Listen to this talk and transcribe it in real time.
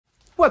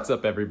What's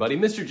up, everybody?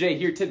 Mr. J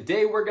here.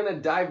 Today we're going to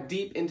dive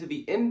deep into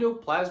the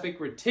endoplasmic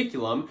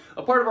reticulum,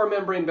 a part of our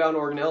membrane-bound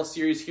organelle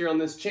series here on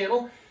this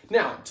channel.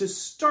 Now, to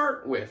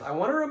start with, I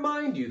want to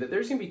remind you that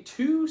there's going to be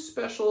two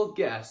special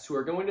guests who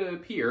are going to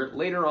appear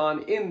later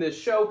on in this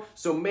show,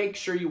 so make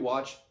sure you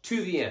watch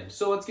to the end.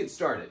 So let's get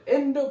started.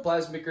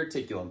 Endoplasmic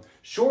reticulum,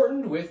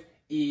 shortened with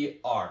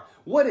ER.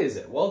 What is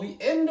it? Well, the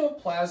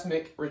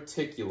endoplasmic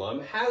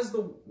reticulum has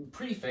the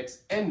prefix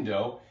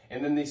endo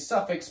and then the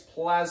suffix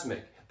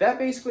plasmic. That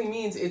basically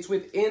means it's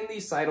within the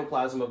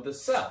cytoplasm of the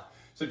cell.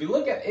 So if you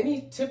look at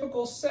any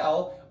typical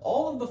cell,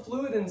 all of the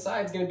fluid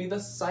inside is going to be the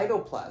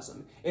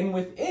cytoplasm. And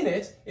within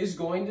it is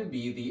going to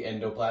be the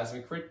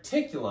endoplasmic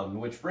reticulum,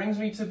 which brings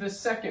me to the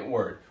second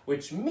word,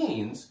 which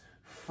means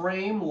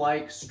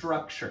frame-like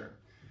structure.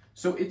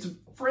 So it's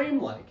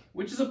frame-like,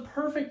 which is a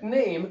perfect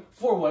name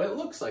for what it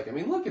looks like. I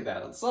mean, look at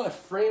that. It's a lot of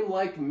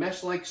frame-like,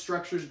 mesh-like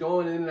structures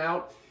going in and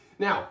out.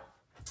 Now,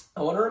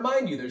 I want to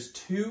remind you, there's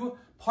two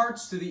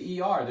parts to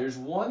the ER. There's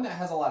one that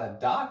has a lot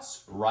of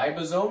dots,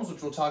 ribosomes,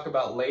 which we'll talk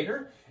about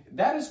later.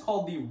 That is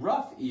called the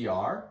rough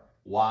ER.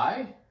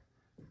 Why?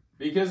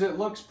 Because it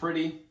looks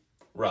pretty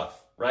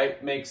rough,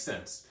 right? Makes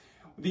sense.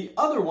 The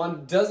other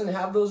one doesn't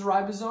have those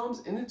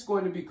ribosomes, and it's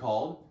going to be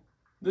called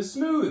the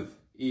smooth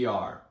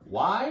ER.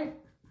 Why?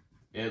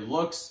 It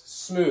looks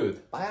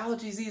smooth.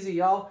 Biology's easy,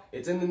 y'all.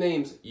 It's in the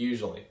names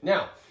usually.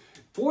 Now,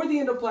 for the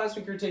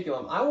endoplasmic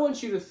reticulum, I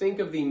want you to think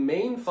of the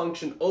main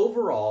function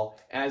overall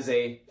as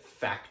a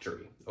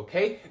factory,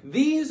 okay?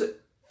 These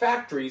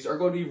factories are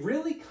going to be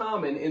really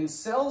common in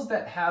cells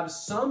that have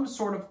some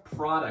sort of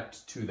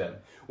product to them,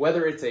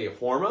 whether it's a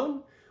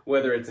hormone,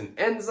 whether it's an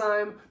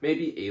enzyme,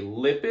 maybe a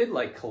lipid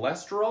like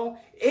cholesterol.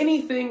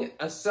 Anything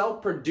a cell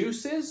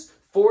produces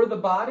for the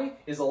body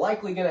is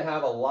likely going to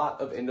have a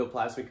lot of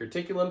endoplasmic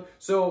reticulum.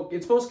 So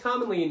it's most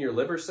commonly in your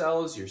liver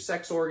cells, your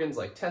sex organs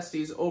like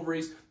testes,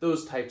 ovaries,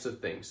 those types of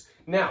things.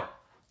 Now,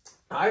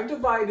 I've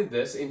divided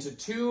this into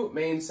two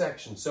main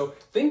sections. So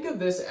think of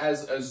this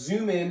as a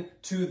zoom in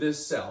to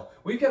this cell.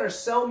 We've got our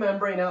cell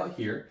membrane out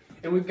here,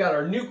 and we've got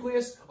our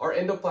nucleus, our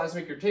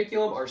endoplasmic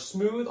reticulum, our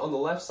smooth on the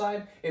left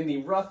side, and the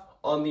rough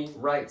on the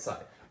right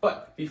side.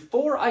 But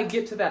before I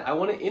get to that, I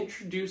want to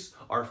introduce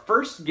our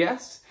first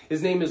guest.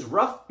 His name is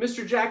Rough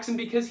Mr. Jackson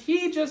because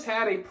he just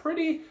had a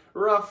pretty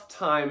rough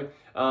time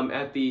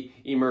at the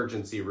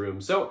emergency room.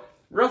 So,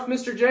 Rough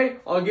Mr. J,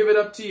 I'll give it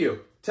up to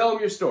you. Tell him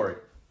your story.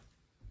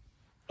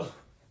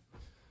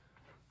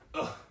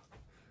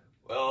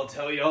 Well, I'll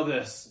tell you all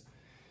this.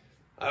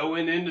 I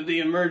went into the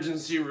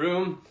emergency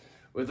room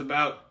with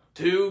about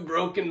 2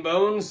 broken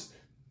bones,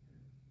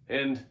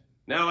 and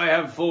now I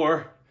have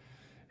 4.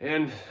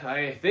 And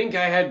I think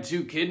I had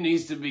 2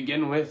 kidneys to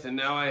begin with, and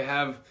now I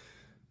have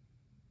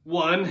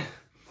 1.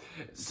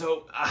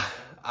 So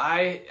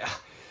I'm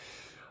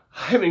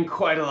in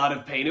quite a lot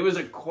of pain. It was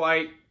a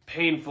quite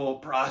painful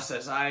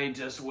process. I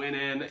just went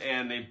in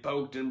and they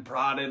poked and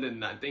prodded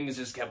and things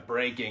just kept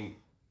breaking.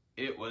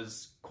 It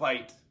was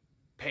quite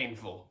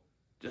painful.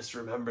 Just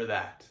remember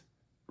that.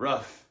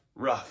 Rough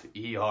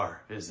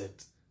ER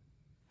visit.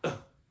 Oh,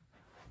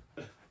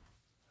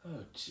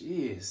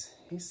 jeez.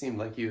 He seemed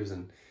like he was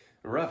in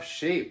rough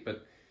shape,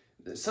 but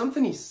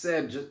something he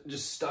said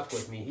just stuck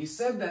with me. He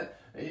said that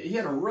he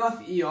had a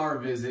rough ER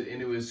visit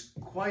and it was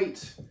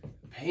quite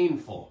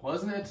painful,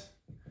 wasn't it?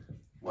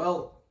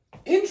 Well,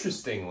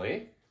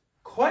 interestingly,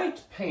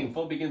 quite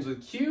painful begins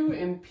with Q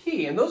and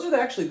P, and those are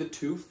actually the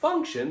 2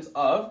 functions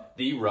of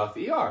the rough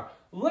ER.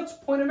 Let's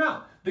point them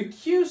out. The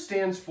Q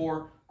stands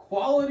for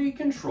quality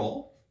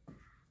control,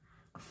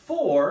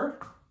 for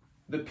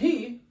the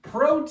P,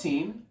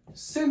 protein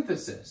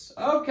synthesis.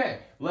 Okay,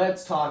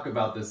 let's talk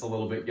about this a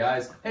little bit,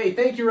 guys. Hey,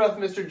 thank you, Rough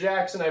Mr.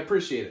 Jackson. I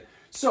appreciate it.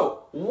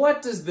 So,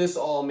 what does this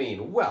all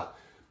mean? Well,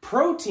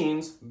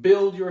 proteins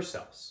build your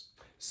cells.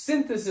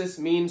 Synthesis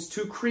means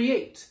to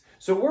create.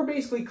 So we're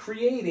basically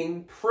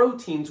creating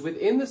proteins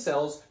within the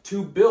cells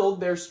to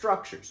build their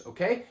structures,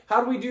 okay?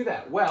 How do we do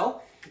that?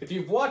 Well, if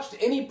you've watched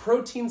any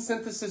protein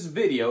synthesis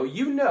video,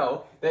 you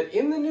know that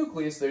in the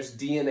nucleus there's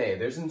DNA,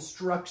 there's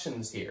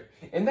instructions here.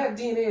 And that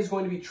DNA is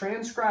going to be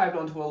transcribed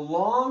onto a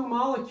long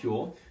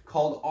molecule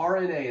called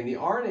RNA, and the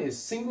RNA is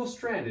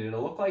single-stranded.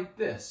 It'll look like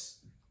this.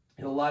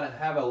 It'll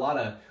have a lot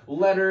of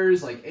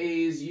letters like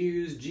A's,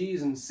 U's,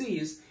 G's, and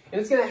C's, and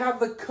it's going to have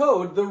the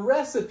code, the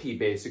recipe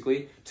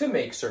basically, to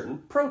make certain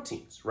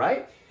proteins,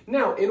 right?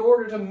 Now, in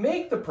order to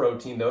make the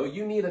protein though,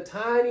 you need a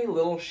tiny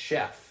little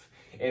chef.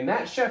 And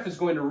that chef is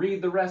going to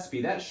read the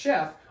recipe. That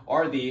chef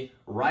are the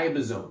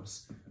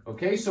ribosomes.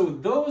 Okay, so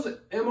those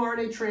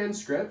mRNA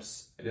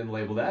transcripts, I didn't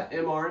label that,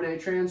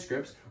 mRNA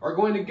transcripts, are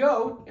going to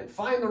go and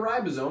find the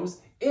ribosomes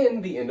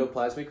in the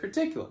endoplasmic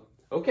reticulum.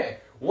 Okay,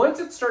 once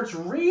it starts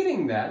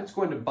reading that, it's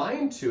going to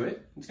bind to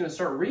it, it's going to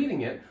start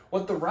reading it.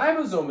 What the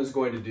ribosome is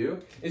going to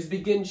do is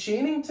begin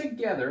chaining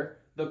together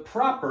the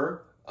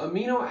proper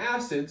amino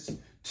acids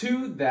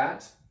to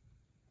that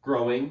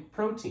growing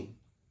protein.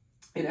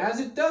 And as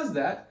it does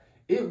that,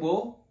 it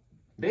will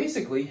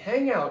basically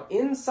hang out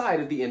inside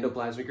of the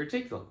endoplasmic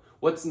reticulum.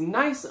 What's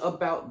nice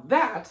about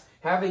that,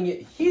 having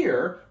it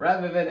here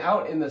rather than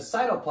out in the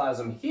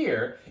cytoplasm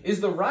here,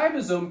 is the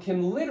ribosome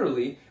can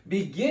literally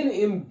begin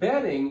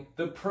embedding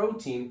the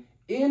protein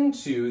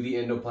into the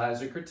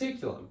endoplasmic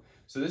reticulum.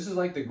 So this is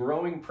like the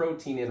growing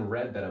protein in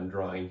red that I'm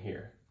drawing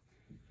here.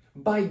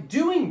 By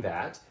doing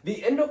that,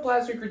 the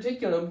endoplasmic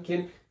reticulum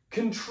can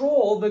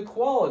control the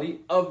quality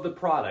of the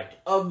product,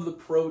 of the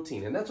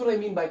protein. And that's what I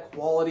mean by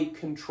quality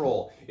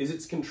control, is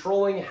it's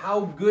controlling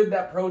how good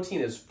that protein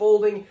is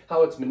folding,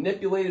 how it's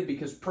manipulated,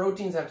 because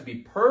proteins have to be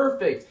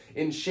perfect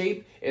in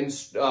shape and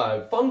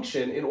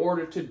function in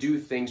order to do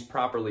things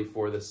properly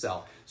for the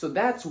cell. So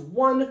that's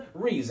one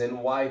reason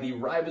why the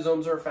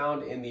ribosomes are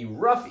found in the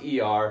rough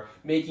ER,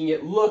 making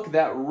it look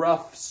that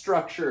rough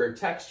structure or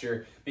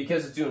texture,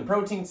 because it's doing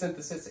protein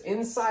synthesis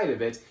inside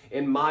of it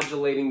and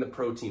modulating the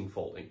protein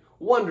folding.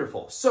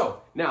 Wonderful.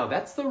 So now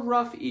that's the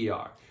rough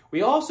ER.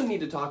 We also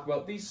need to talk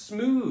about the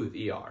smooth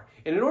ER.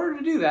 And in order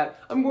to do that,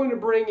 I'm going to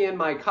bring in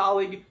my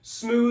colleague,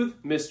 Smooth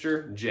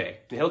Mr. J,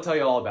 and he'll tell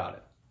you all about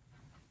it.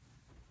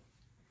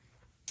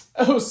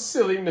 Oh,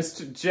 silly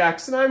Mr.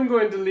 Jackson, I'm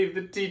going to leave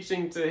the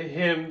teaching to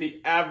him,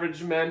 the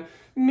average man.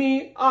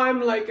 Me,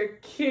 I'm like a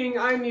king.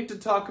 I need to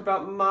talk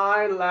about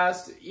my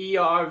last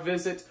ER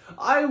visit.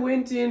 I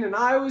went in and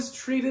I was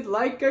treated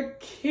like a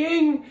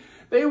king.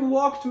 They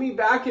walked me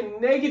back in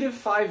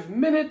 -5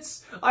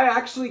 minutes. I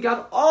actually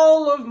got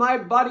all of my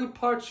body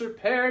parts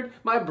repaired.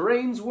 My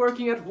brain's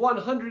working at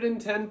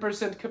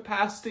 110%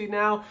 capacity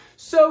now.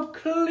 So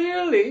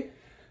clearly,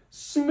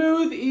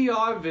 smooth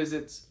ER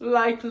visits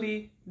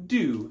likely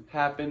do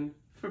happen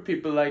for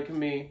people like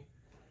me.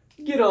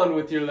 Get on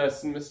with your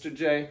lesson, Mr.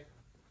 J.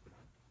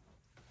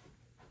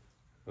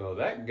 Well,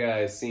 that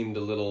guy seemed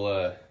a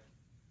little,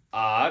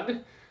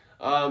 odd.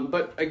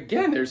 But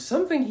again, there's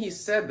something he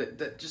said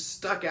that just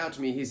stuck out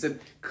to me. He said,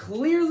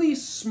 clearly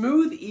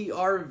smooth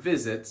ER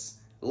visits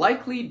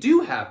likely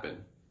do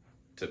happen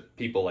to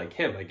people like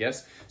him, I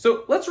guess.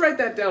 So let's write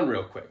that down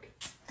real quick.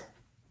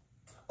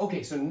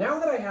 Okay, so now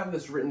that I have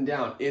this written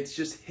down, it's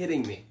just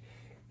hitting me.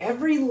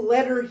 Every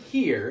letter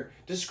here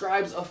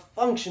describes a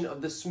function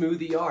of the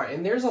smooth ER,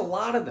 and there's a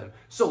lot of them.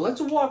 So let's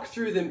walk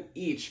through them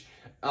each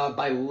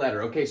by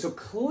letter. Okay, so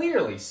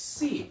clearly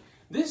C,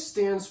 this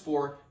stands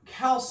for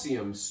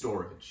calcium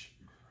storage.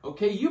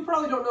 Okay, you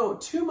probably don't know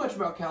too much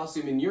about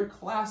calcium in your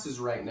classes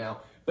right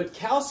now, but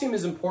calcium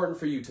is important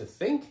for you to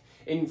think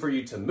and for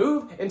you to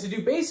move and to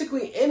do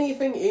basically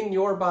anything in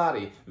your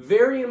body.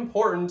 Very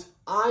important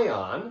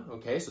ion,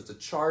 okay, so it's a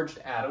charged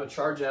atom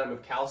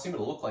of calcium.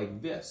 It'll look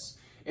like this.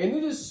 And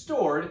it is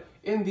stored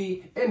in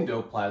the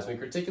endoplasmic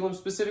reticulum,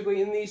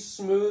 specifically in the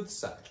smooth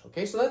side.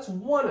 Okay, so that's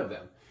one of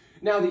them.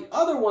 Now, the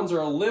other ones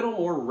are a little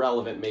more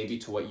relevant maybe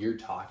to what you're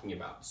talking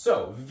about.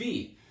 So,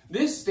 V,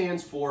 this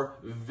stands for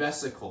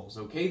vesicles,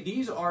 okay?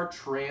 These are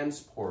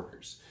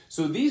transporters.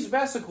 So these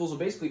vesicles will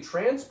basically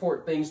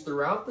transport things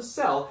throughout the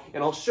cell,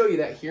 and I'll show you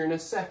that here in a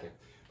second.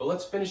 But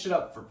let's finish it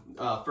up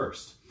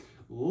first.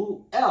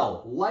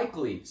 L,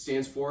 likely,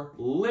 stands for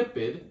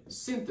lipid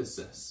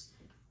synthesis.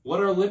 What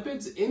are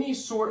lipids? Any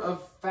sort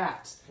of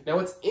fat. Now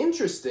what's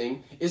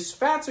interesting is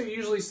fats are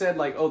usually said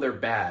like, oh, they're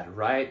bad,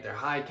 right? They're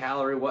high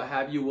calorie, what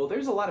have you. Well,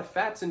 there's a lot of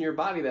fats in your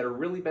body that are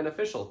really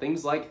beneficial.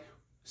 Things like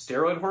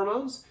steroid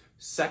hormones,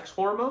 sex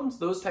hormones,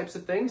 those types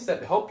of things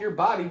that help your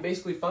body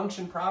basically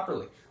function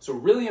properly. So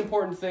really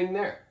important thing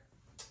there.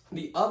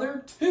 The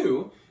other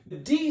two,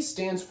 D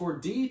stands for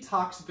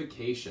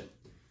detoxification.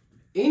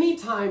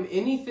 Anytime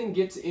anything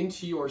gets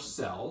into your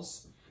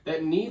cells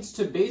that needs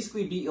to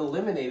basically be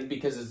eliminated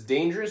because it's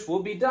dangerous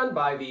will be done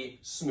by the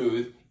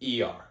smooth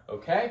ER,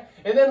 okay?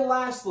 And then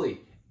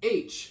lastly,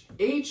 H.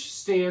 H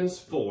stands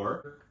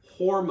for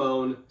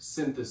hormone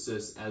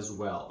synthesis as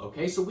well,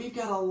 okay? So we've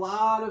got a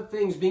lot of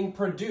things being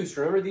produced.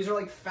 Remember, these are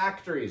like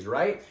factories,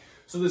 right?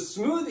 So the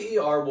smooth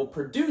ER will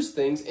produce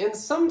things and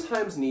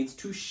sometimes needs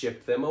to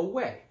ship them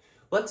away.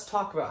 Let's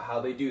talk about how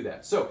they do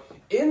that. So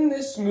in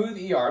this smooth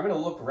ER, I'm going to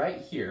look right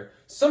here.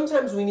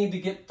 Sometimes we need to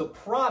get the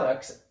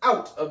products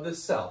out of the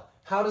cell.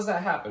 How does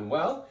that happen?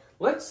 Well,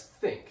 let's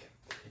think.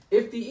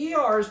 If the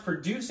ER is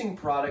producing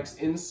products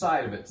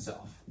inside of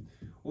itself,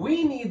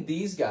 we need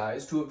these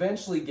guys to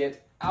eventually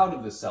get out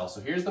of the cell.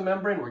 So here's the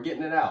membrane, we're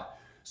getting it out.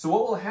 So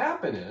what will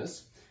happen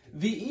is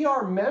the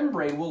ER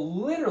membrane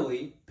will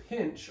literally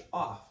pinch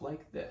off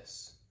like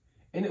this,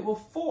 and it will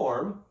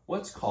form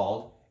what's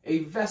called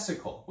a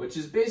vesicle, which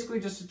is basically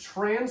just a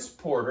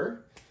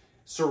transporter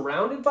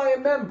surrounded by a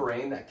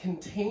membrane that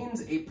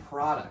contains a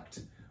product.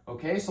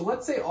 Okay, so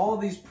let's say all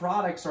of these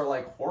products are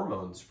like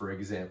hormones, for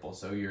example.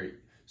 So your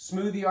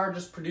smooth ER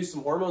just produced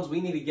some hormones. We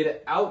need to get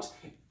it out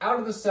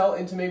of the cell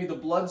into maybe the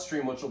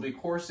bloodstream, which will be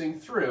coursing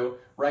through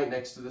right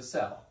next to the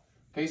cell.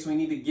 Okay, so we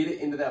need to get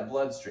it into that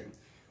bloodstream.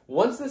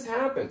 Once this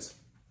happens,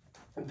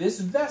 this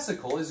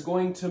vesicle is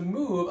going to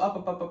move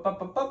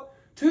up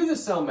to the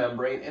cell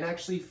membrane and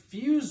actually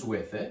fuse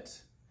with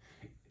it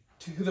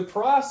to the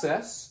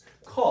process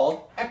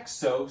called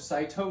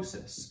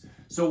exocytosis.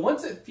 So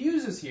once it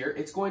fuses here,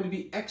 it's going to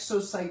be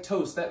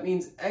exocytosed. That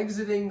means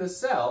exiting the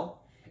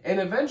cell and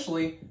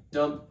eventually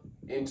dump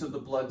into the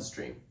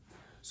bloodstream.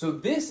 So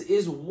this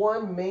is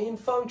one main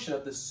function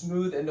of the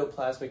smooth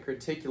endoplasmic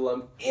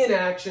reticulum in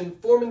action,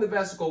 forming the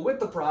vesicle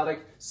with the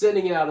product,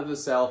 sending it out of the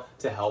cell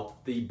to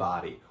help the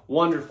body.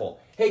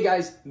 Wonderful. Hey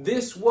guys,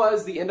 this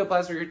was the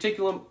endoplasmic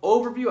reticulum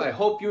overview. I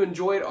hope you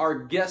enjoyed our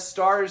guest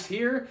stars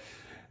here.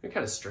 They're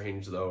kind of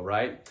strange though,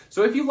 right?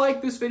 So if you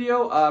like this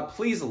video,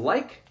 please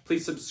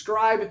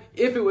subscribe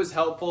if it was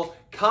helpful.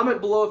 Comment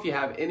below if you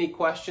have any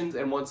questions.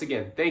 And once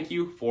again, thank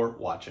you for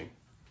watching.